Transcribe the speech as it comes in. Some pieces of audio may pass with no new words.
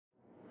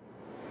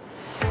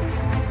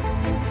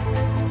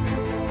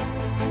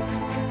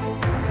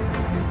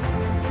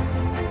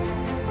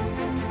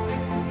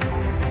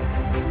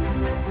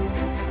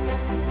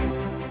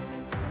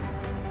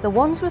The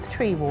Wandsworth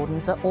tree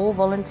wardens are all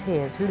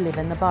volunteers who live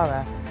in the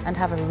borough and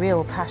have a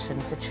real passion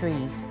for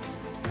trees.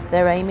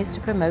 Their aim is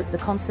to promote the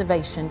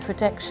conservation,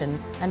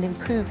 protection and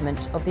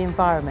improvement of the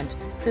environment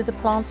through the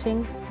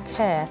planting,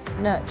 care,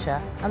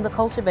 nurture and the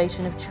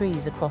cultivation of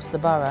trees across the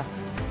borough.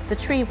 The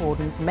tree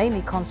wardens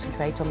mainly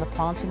concentrate on the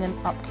planting and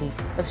upkeep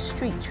of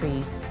street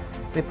trees,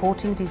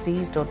 reporting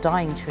diseased or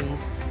dying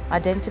trees,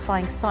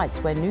 identifying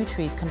sites where new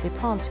trees can be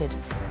planted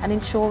and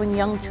ensuring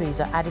young trees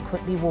are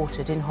adequately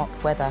watered in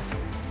hot weather.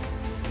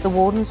 The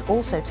wardens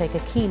also take a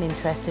keen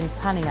interest in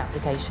planning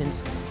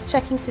applications,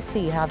 checking to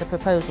see how the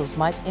proposals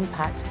might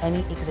impact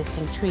any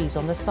existing trees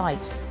on the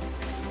site.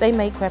 They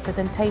make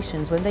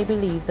representations when they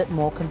believe that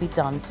more can be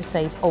done to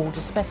save older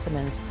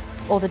specimens,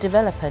 or the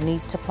developer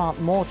needs to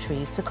plant more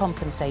trees to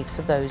compensate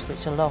for those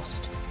which are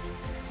lost.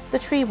 The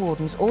tree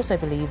wardens also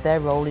believe their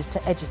role is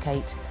to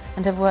educate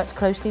and have worked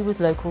closely with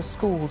local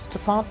schools to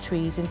plant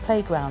trees in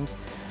playgrounds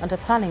and are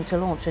planning to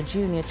launch a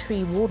junior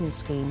tree warden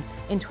scheme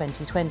in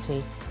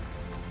 2020.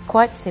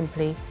 Quite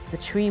simply, the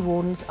tree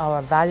wardens are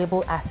a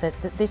valuable asset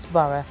that this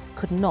borough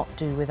could not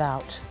do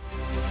without.